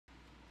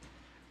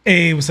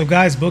Hey, what's up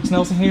guys? Books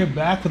Nelson here,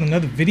 back with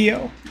another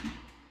video.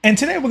 And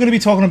today we're going to be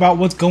talking about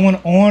what's going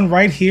on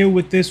right here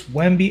with this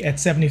Wemby at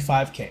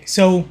 75K.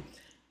 So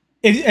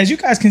as you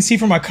guys can see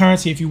from my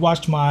currency, if you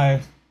watched my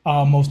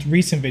most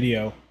recent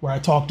video where I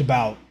talked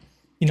about,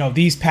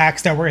 these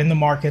packs that were in the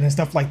market and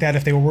stuff like that,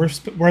 if they were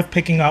worth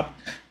picking up,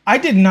 I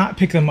did not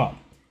pick them up.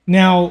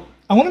 Now,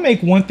 I want to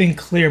make one thing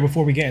clear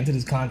before we get into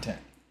this content.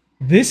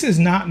 This is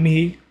not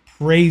me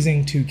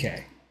praising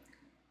 2K.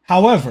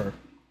 However,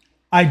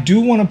 I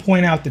do want to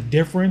point out the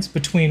difference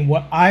between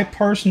what I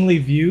personally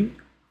view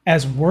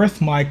as worth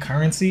my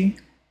currency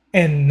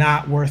and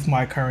not worth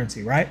my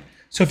currency, right?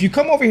 So if you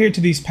come over here to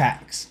these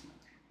packs,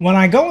 when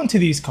I go into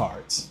these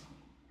cards,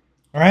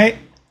 all right,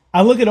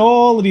 I look at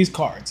all of these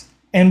cards,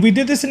 and we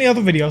did this in the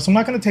other video, so I'm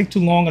not going to take too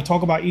long to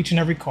talk about each and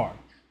every card.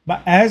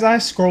 But as I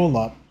scroll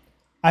up,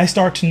 I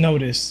start to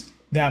notice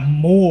that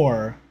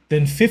more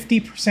than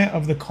 50%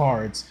 of the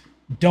cards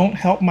don't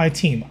help my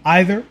team,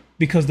 either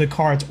because the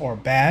cards are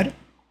bad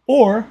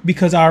or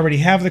because I already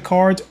have the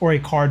cards or a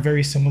card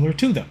very similar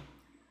to them.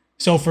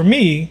 So for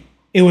me,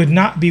 it would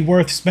not be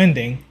worth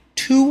spending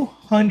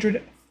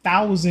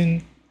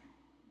 200,000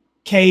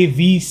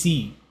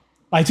 VC,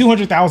 like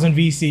 200,000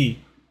 VC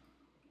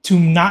to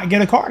not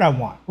get a card I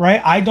want,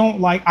 right?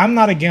 I'm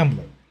not a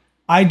gambler.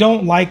 I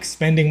don't like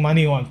spending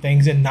money on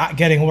things and not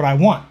getting what I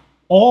want.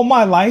 All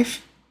my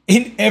life,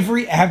 in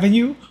every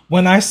avenue,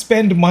 when I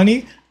spend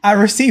money, I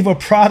receive a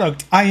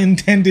product I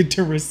intended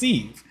to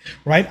receive,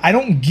 right? I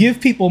don't give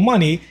people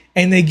money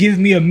and they give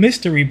me a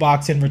mystery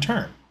box in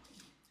return.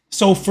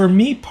 So for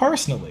me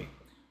personally,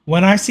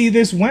 when I see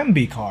this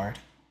Wemby card,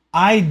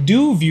 I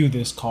do view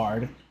this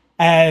card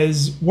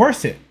as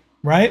worth it,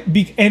 right?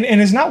 And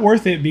it's not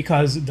worth it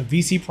because the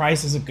VC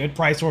price is a good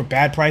price or a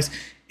bad price.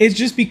 It's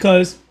just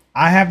because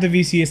I have the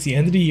VC. It's the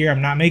end of the year.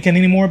 I'm not making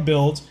any more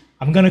builds.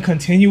 I'm going to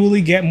continually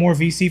get more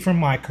VC from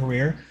my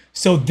career.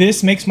 So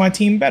this makes my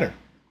team better.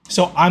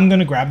 So I'm going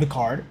to grab the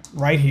card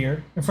right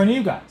here in front of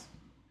you guys.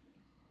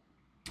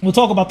 We'll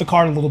talk about the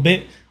card a little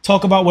bit,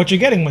 talk about what you're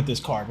getting with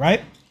this card,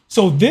 right?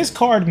 So this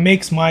card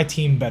makes my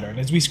team better. And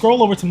as we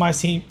scroll over to my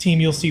team,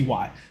 you'll see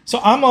why. So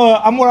I'm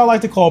what I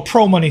like to call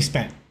pro money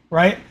spent,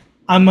 right?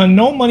 I'm a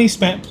no money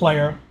spent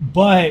player,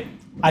 but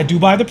I do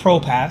buy the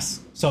pro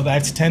pass. So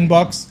that's 10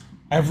 bucks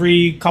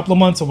every couple of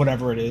months or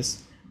whatever it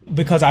is.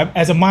 Because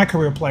as a my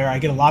career player, I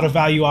get a lot of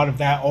value out of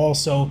that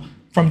also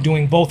from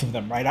doing both of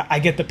them, right? I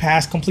get the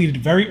pass completed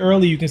very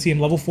early. You can see I'm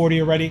level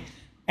 40 already.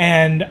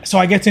 And so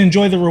I get to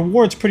enjoy the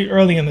rewards pretty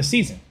early in the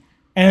season.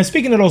 And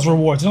speaking of those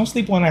rewards, don't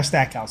sleep on that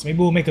Stackhouse. Maybe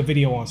we'll make a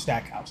video on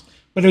Stackhouse.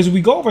 But as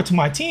we go over to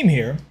my team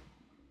here,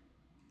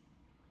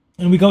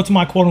 and we go to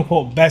my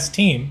quote-unquote best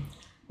team,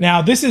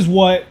 now this is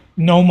what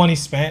no money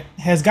spent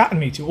has gotten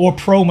me to, or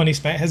pro money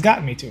spent has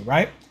gotten me to,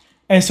 right?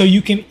 And so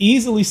you can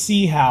easily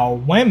see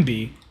how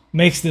Wemby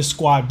makes this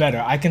squad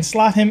better. I can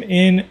slot him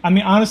in. I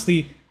mean,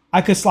 honestly,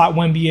 I could slot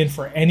Wemby in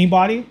for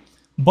anybody.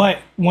 But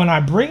when I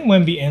bring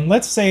Wemby in,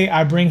 let's say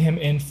I bring him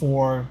in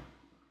for,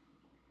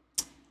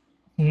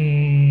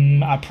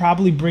 I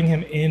probably bring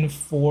him in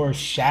for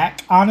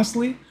Shaq,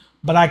 honestly.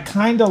 But I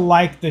kind of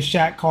like the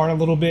Shaq card a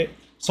little bit.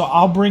 So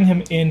I'll bring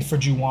him in for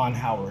Juwan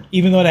Howard.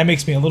 Even though that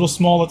makes me a little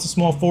small, it's a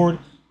small forward.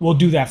 We'll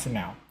do that for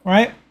now, all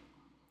right?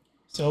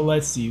 So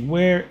let's see,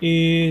 where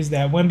is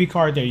that Wemby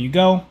card? There you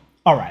go.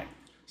 All right.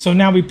 So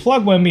now we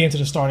plug Wemby into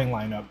the starting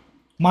lineup.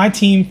 My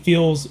team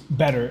feels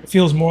better. It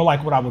feels more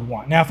like what I would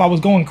want. Now, if I was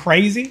going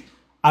crazy,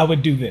 I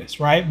would do this,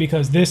 right?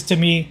 Because this, to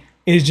me,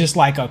 is just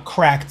like a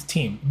cracked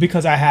team.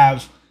 Because I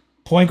have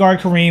point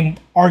guard Kareem,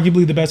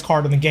 arguably the best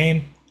card in the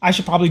game. I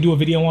should probably do a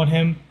video on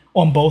him,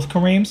 on both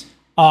Kareems.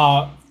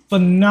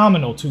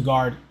 Phenomenal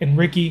two-guard in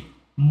Ricky.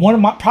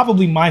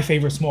 Probably my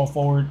favorite small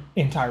forward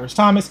in Tyrese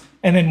Thomas.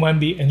 And then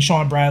Wemby and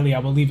Sean Bradley, I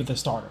will leave at the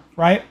starter,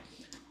 right?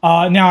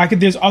 Now,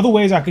 there's other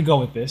ways I could go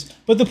with this.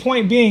 But the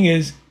point being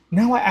is,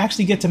 now I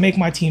actually get to make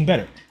my team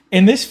better.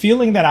 And this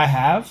feeling that I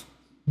have,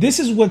 this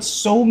is what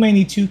so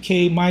many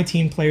 2K My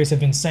Team players have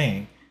been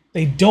saying.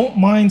 They don't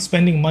mind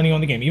spending money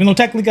on the game, even though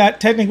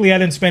technically I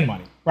didn't spend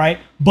money, right?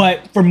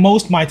 But for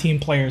most My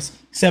Team players,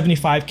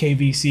 75K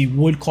VC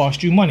would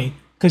cost you money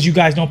because you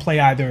guys don't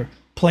play either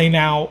Play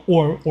Now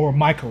or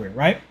My Career,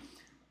 right?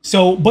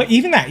 So, but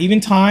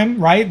even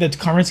time, right? The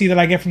currency that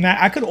I get from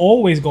that, I could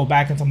always go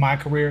back into My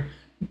Career,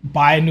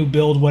 buy a new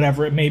build,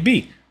 whatever it may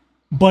be.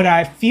 But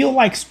I feel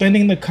like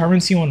spending the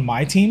currency on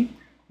my team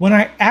when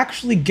I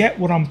actually get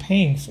what I'm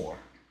paying for.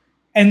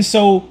 And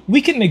so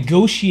we can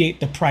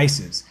negotiate the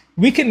prices.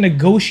 We can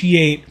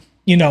negotiate,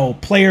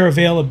 player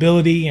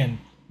availability and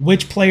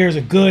which players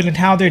are good and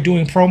how they're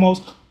doing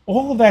promos.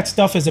 All of that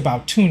stuff is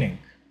about tuning.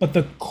 But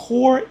the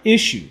core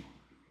issue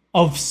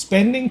of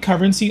spending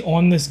currency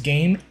on this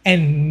game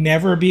and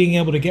never being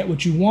able to get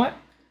what you want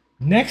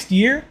next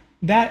year,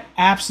 that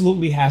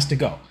absolutely has to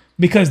go.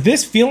 Because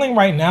this feeling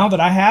right now that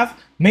I have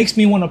makes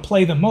me want to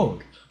play the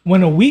mode.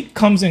 When a week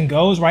comes and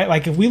goes, right?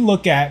 Like if we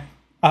look at,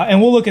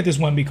 and we'll look at this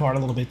Wemby card a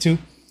little bit too.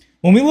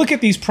 When we look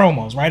at these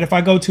promos, right? If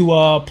I go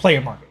to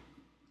player market,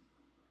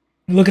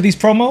 look at these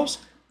promos,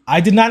 I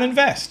did not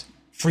invest.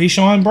 Free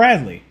Sean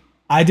Bradley.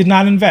 I did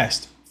not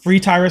invest. Free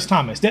Tyrus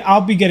Thomas.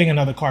 I'll be getting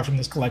another card from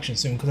this collection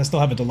soon because I still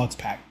have a deluxe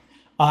pack.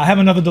 I have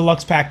another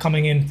deluxe pack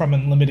coming in from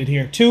Unlimited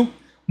here too.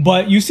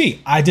 But you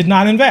see, I did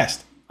not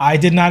invest. I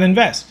did not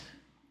invest.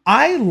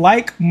 I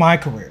like my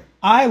career.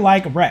 I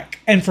like rec.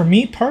 And for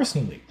me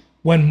personally,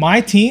 when my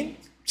team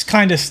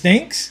kind of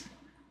stinks,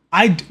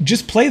 I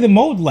just play the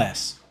mode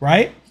less,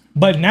 right?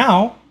 But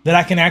now that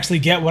I can actually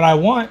get what I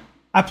want,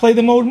 I play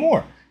the mode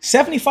more.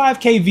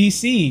 75k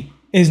VC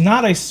is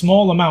not a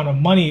small amount of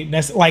money,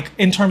 like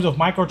in terms of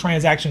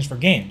microtransactions for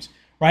games,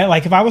 right?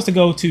 Like if I was to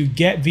go to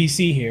get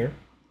VC here,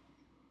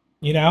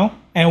 you know,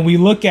 and we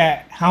look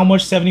at how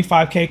much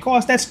 75k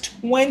costs, that's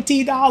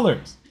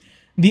 $20.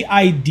 The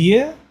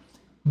idea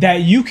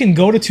that you can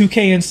go to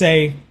 2K and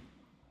say,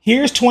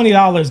 here's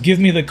 $20, give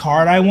me the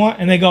card I want,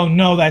 and they go,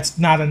 no, that's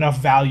not enough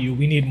value,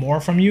 we need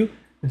more from you.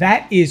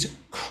 That is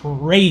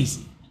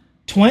crazy.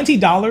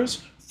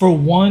 $20 for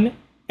one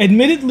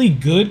admittedly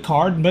good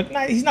card, but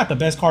he's not the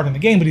best card in the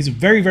game, but he's a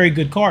very, very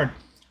good card.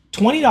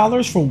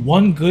 $20 for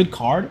one good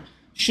card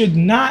should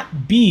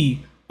not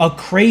be a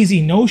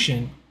crazy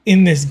notion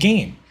in this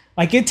game.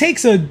 Like it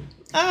takes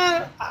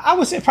I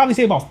would say probably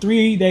say about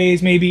 3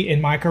 days maybe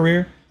in my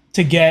career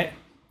to get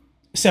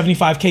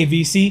 75k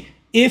VC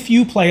if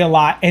you play a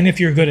lot and if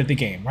you're good at the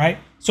game, right?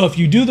 So if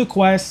you do the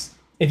quests,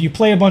 if you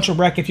play a bunch of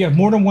rec, if you have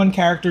more than one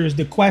characters,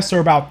 the quests are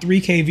about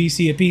 3k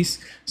VC a piece.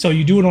 So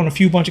you do it on a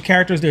few bunch of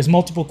characters, there's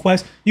multiple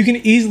quests. You can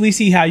easily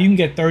see how you can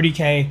get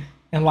 30k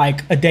in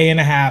like a day and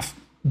a half,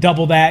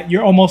 double that,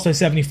 you're almost at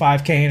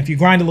 75k. And if you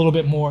grind a little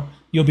bit more,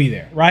 you'll be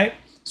there, right?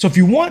 So if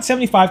you want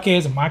 75k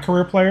as a my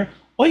career player,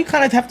 all you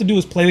kind of have to do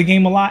is play the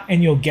game a lot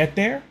and you'll get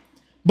there.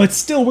 But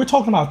still, we're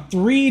talking about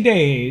 3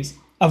 days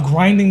of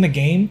grinding the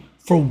game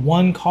for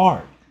one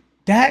card.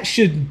 That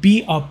should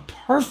be a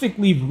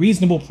perfectly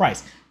reasonable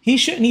price. He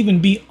shouldn't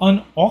even be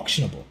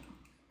unauctionable,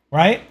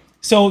 right?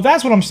 So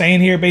that's what I'm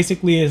saying here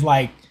basically is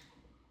like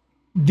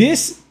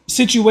this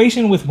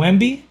situation with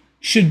Wemby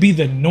should be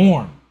the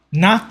norm,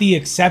 not the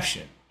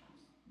exception.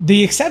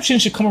 The exception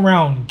should come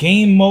around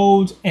game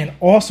modes and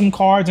awesome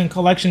cards and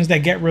collections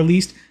that get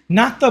released,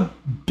 not the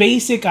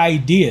basic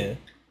idea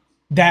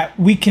that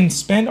we can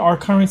spend our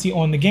currency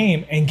on the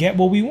game and get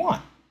what we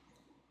want.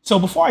 So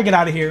before I get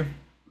out of here,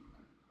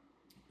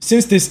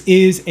 since this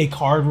is a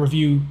card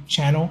review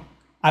channel,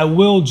 I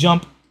will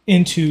jump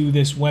into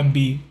this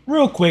Wemby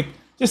real quick,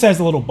 just as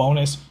a little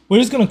bonus. We're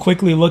just going to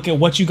quickly look at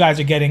what you guys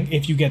are getting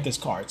if you get this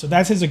card. So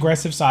that's his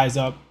aggressive size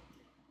up.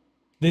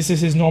 This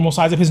is his normal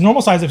size up. His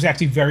normal size up is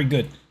actually very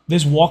good.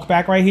 This walk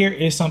back right here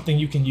is something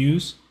you can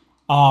use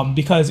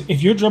because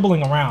if you're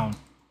dribbling around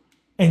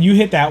and you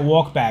hit that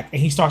walk back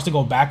and he starts to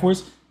go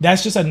backwards,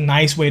 that's just a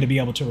nice way to be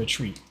able to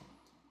retreat.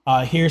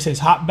 Here's his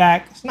hop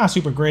back. It's not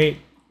super great.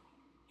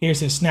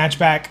 Here's his snatch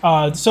back.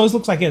 So it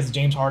looks like he has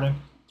James Harden.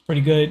 It's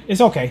pretty good.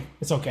 It's okay.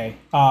 It's okay.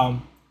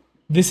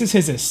 This is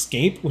his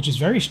escape, which is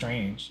very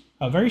strange.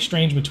 Very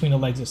strange between the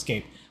legs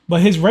escape.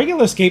 But his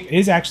regular escape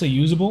is actually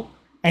usable,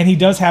 and he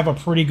does have a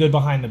pretty good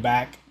behind the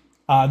back.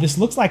 This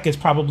looks like it's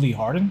probably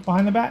Harden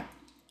behind the back.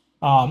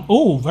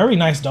 Oh, very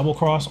nice double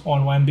cross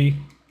on Wemby.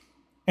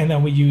 And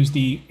then we use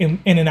the in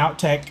and out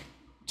tech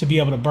to be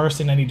able to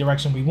burst in any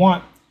direction we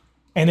want.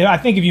 And I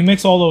think if you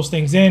mix all those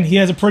things in, he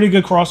has a pretty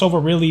good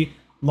crossover, really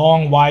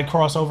long, wide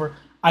crossover.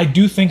 I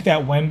do think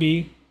that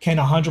Wemby can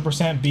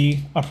 100%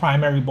 be a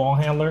primary ball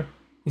handler.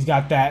 He's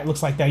got that,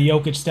 looks like that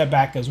Jokic step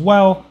back as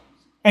well.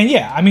 And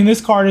yeah, I mean,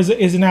 this card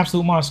is an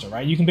absolute monster,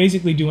 right? You can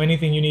basically do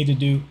anything you need to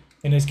do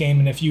in this game.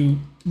 And if you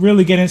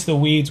really get into the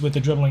weeds with the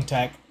dribbling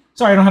tech,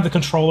 sorry, I don't have the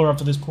controller up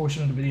for this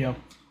portion of the video.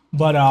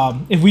 But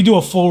if we do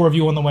a full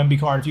review on the Wemby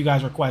card, if you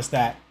guys request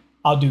that,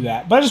 I'll do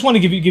that. But I just want to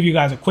give you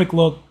guys a quick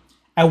look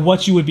at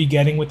what you would be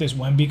getting with this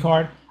Wemby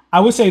card. I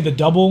would say the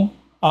double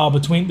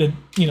between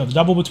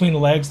the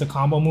legs, the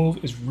combo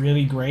move is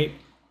really great.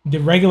 The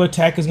regular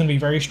tech is going to be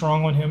very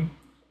strong on him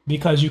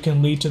because you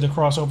can lead to the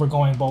crossover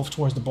going both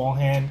towards the ball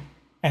hand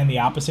and the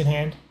opposite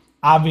hand.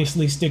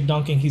 Obviously, stick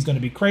dunking, he's going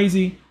to be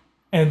crazy.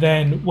 And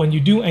then when you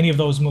do any of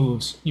those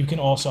moves, you can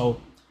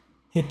also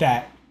hit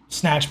that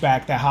snatch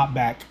back, that hop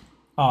back,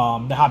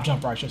 the hop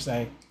jumper, I should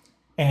say.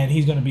 And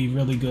he's going to be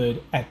really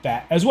good at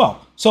that as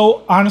well.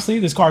 So honestly,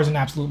 this card is an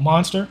absolute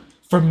monster.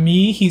 For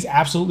me, he's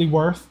absolutely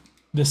worth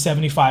the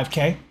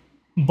 75k.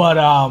 But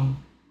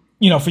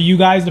for you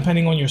guys,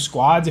 depending on your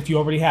squads, if you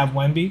already have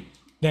Wemby,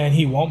 then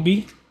he won't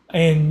be.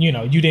 And you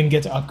didn't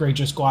get to upgrade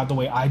your squad the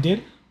way I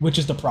did, which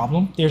is the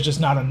problem. There's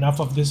just not enough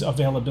of this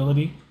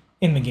availability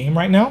in the game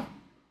right now.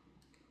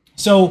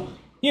 So,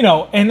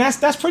 and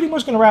that's pretty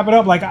much going to wrap it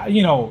up. Like,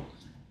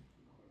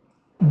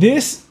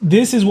 this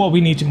is what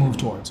we need to move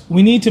towards.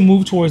 We need to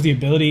move towards the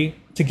ability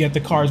to get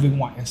the cards we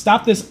want and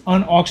stop this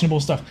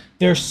unauctionable stuff.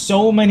 There's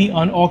so many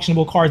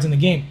unauctionable cards in the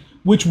game,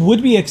 which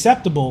would be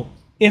acceptable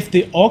if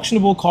the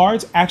auctionable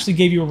cards actually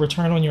gave you a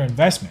return on your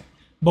investment.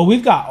 But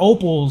we've got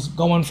opals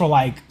going for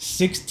like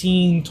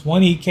 16,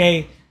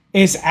 20k.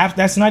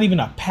 That's not even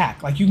a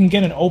pack. Like, you can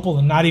get an opal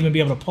and not even be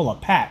able to pull a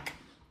pack,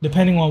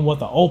 depending on what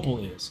the opal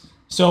is.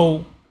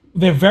 So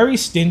they're very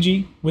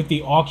stingy with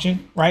the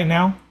auction right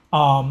now.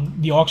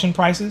 the auction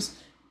prices,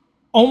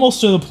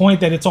 almost to the point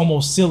that it's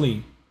almost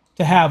silly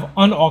to have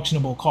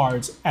unauctionable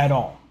cards at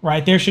all,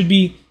 right? There should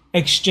be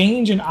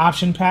exchange and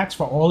option packs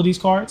for all of these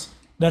cards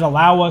that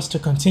allow us to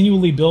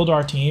continually build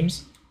our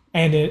teams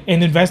and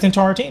invest into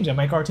our teams and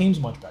make our teams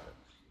much better,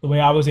 the way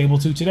I was able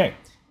to today.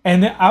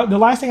 And the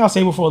last thing I'll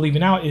say before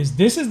leaving out is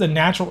this is the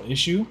natural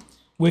issue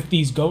with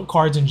these GOAT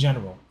cards in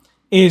general,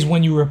 is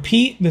when you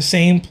repeat the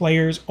same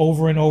players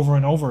over and over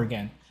and over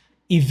again,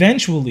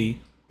 eventually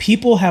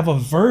people have a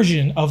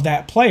version of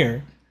that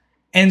player,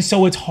 and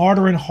so it's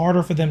harder and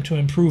harder for them to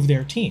improve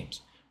their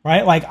teams,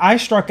 right? Like I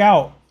struck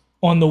out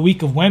on the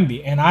week of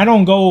Wemby, and I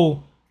don't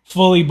go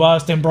fully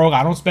bust and broke.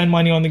 I don't spend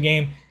money on the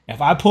game. If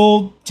I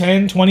pull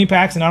 10, 20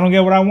 packs and I don't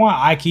get what I want,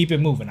 I keep it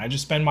moving. I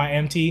just spend my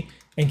MT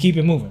and keep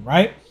it moving,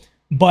 right?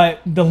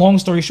 But the long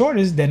story short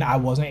is then I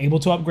wasn't able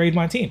to upgrade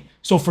my team.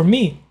 So for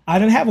me, I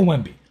didn't have a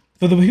Wemby.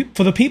 For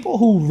the people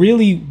who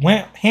really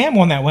went ham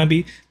on that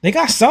Wemby, they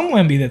got some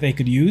Wemby that they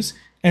could use.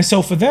 And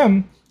so for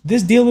them,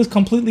 this deal is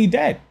completely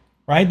dead,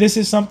 right? This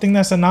is something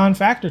that's a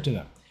non-factor to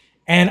them.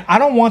 And I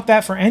don't want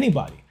that for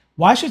anybody.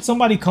 Why should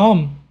somebody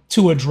come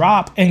to a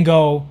drop and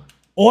go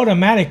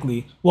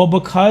automatically, well,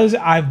 because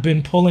I've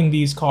been pulling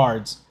these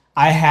cards,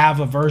 I have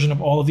a version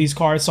of all of these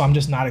cards, so I'm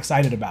just not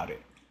excited about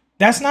it.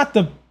 That's not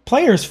the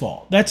player's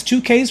fault. That's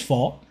 2K's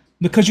fault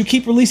because you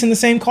keep releasing the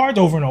same cards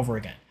over and over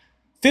again.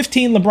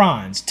 15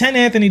 LeBrons, 10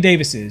 Anthony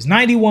Davises,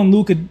 91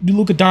 Luka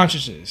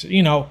Doncic's,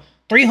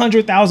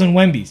 300,000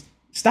 Wembys.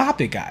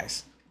 Stop it,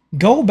 guys.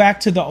 Go back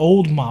to the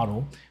old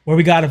model where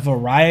we got a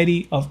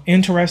variety of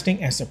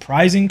interesting and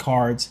surprising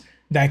cards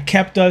that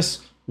kept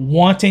us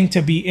wanting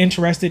to be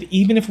interested.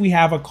 Even if we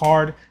have a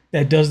card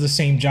that does the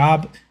same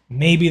job,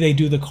 maybe they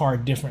do the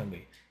card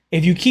differently.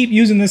 If you keep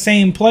using the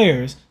same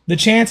players, the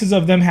chances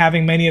of them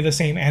having many of the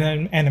same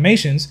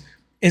animations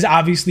is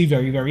obviously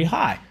very, very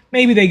high.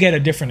 Maybe they get a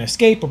different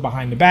escape or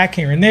behind the back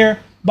here and there,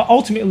 but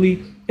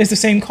ultimately it's the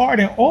same card.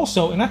 And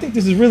also, and I think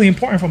this is really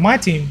important for my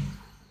team,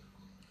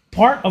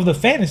 part of the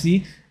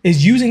fantasy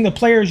is using the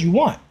players you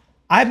want.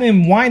 I've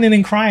been whining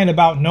and crying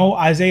about no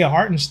Isaiah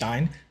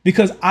Hartenstein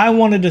because I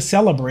wanted to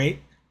celebrate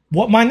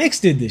what my Knicks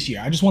did this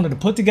year. I just wanted to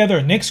put together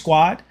a Knicks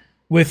squad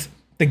with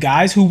the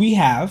guys who we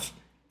have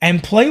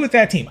and play with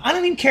that team. I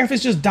don't even care if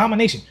it's just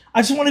domination.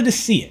 I just wanted to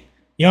see it.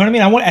 You know what I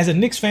mean? As a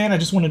Knicks fan, I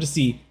just wanted to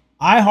see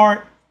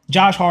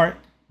Josh Hart,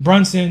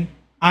 Brunson,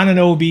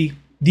 Anunoby,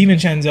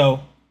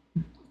 DiVincenzo,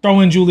 throw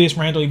in Julius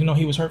Randle, even though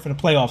he was hurt for the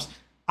playoffs.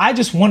 I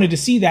just wanted to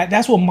see that.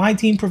 That's what my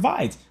team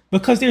provides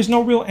because there's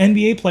no real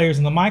NBA players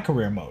in the My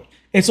Career mode.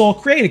 It's all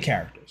creative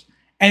characters.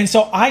 And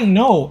so I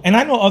know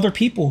other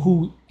people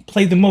who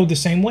play the mode the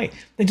same way.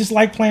 They just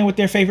like playing with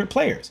their favorite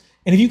players.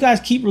 And if you guys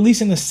keep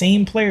releasing the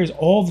same players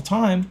all the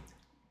time,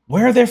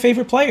 where are their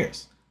favorite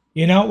players?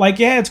 Yeah,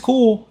 it's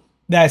cool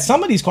that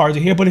some of these cards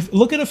are here, but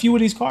look at a few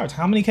of these cards.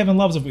 How many Kevin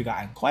Loves have we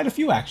gotten? Quite a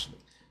few, actually.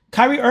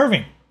 Kyrie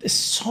Irving. There's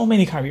so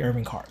many Kyrie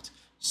Irving cards.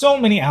 So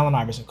many Allen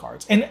Iverson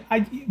cards. And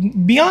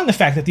beyond the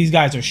fact that these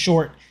guys are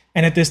short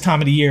and at this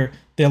time of the year,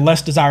 they're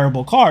less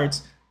desirable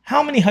cards,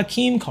 how many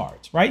Hakeem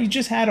cards, right? You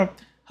just had a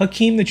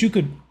Hakeem that you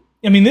could,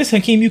 this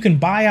Hakeem you can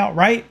buy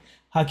outright.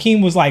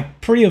 Hakeem was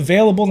like pretty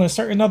available in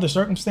certain other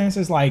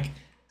circumstances. Like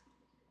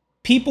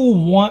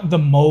people want the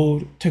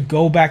mode to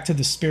go back to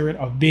the spirit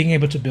of being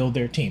able to build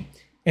their team.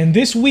 And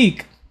this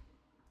week,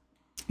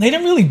 they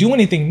didn't really do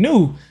anything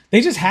new.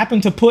 They just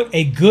happened to put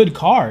a good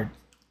card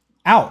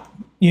out,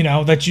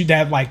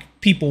 that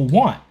like people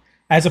want,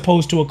 as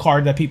opposed to a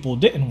card that people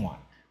didn't want.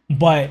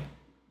 But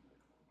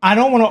I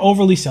don't want to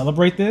overly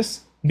celebrate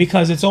this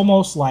because it's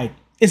almost like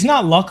it's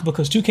not luck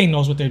because 2K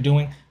knows what they're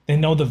doing. They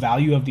know the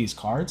value of these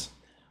cards.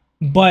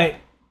 But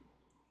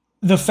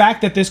the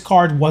fact that this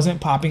card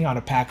wasn't popping out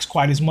of packs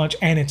quite as much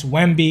and it's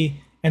Wemby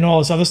and all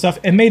this other stuff,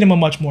 it made him a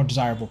much more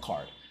desirable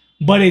card.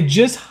 But it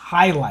just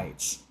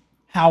highlights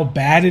how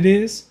bad it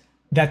is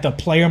that the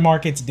player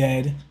market's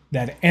dead,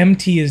 that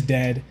MT is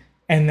dead,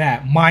 and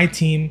that my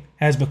team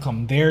has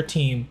become their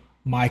team,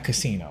 my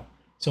casino.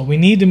 So we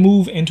need to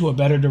move into a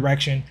better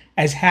direction.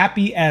 As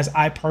happy as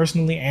I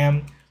personally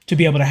am to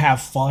be able to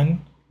have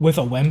fun with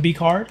a Wemby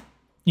card,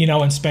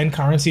 and spend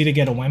currency to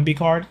get a Wemby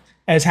card,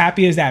 as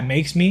happy as that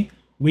makes me,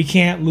 we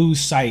can't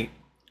lose sight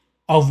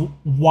of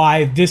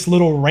why this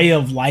little ray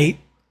of light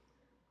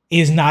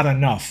is not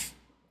enough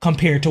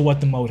compared to what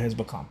the mode has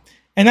become.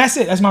 And that's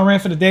it. That's my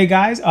rant for the day,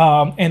 guys.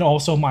 And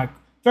also my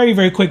very,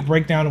 very quick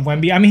breakdown of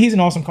Wemby. He's an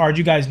awesome card.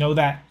 You guys know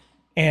that.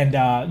 And,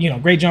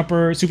 great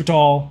jumper, super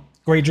tall,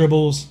 great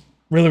dribbles,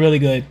 really, really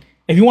good.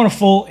 If you want a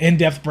full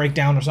in-depth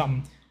breakdown or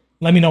something,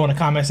 let me know in the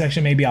comment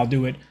section. Maybe I'll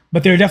do it.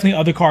 But there are definitely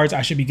other cards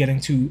I should be getting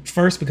to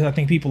first because I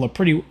think people are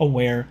pretty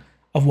aware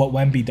of what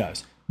Wemby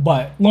does.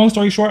 But long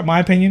story short, my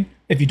opinion,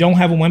 if you don't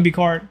have a Wemby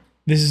card,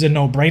 this is a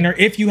no-brainer.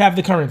 If you have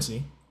the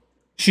currency,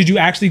 should you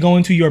actually go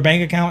into your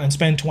bank account and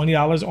spend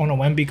 $20 on a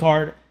Wemby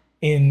card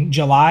in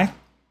July?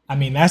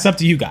 That's up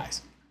to you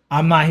guys.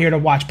 I'm not here to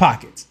watch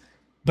pockets.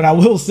 But I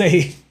will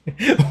say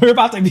we're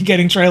about to be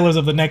getting trailers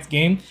of the next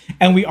game.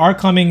 And we are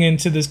coming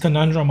into this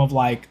conundrum of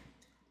like,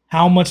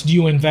 how much do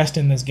you invest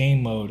in this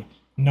game mode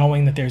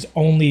knowing that there's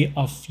only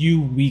a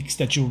few weeks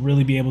that you'll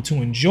really be able to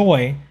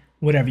enjoy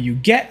whatever you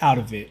get out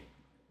of it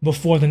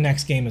before the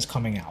next game is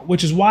coming out,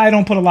 which is why I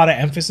don't put a lot of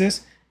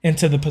emphasis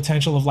into the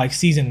potential of like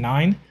season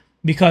 9,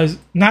 because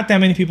not that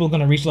many people are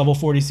going to reach level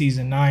 40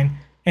 season 9,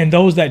 and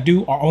those that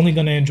do are only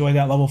going to enjoy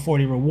that level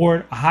 40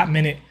 reward a hot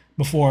minute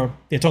before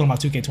they're talking about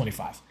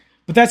 2K25.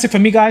 But that's it for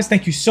me, guys.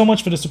 Thank you so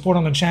much for the support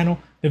on the channel.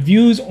 The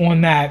views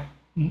on that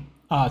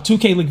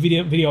 2K League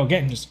video are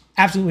getting just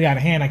absolutely out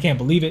of hand. I can't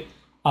believe it.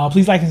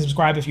 Please like and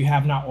subscribe if you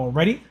have not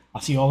already.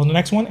 I'll see you all in the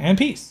next one, and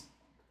peace.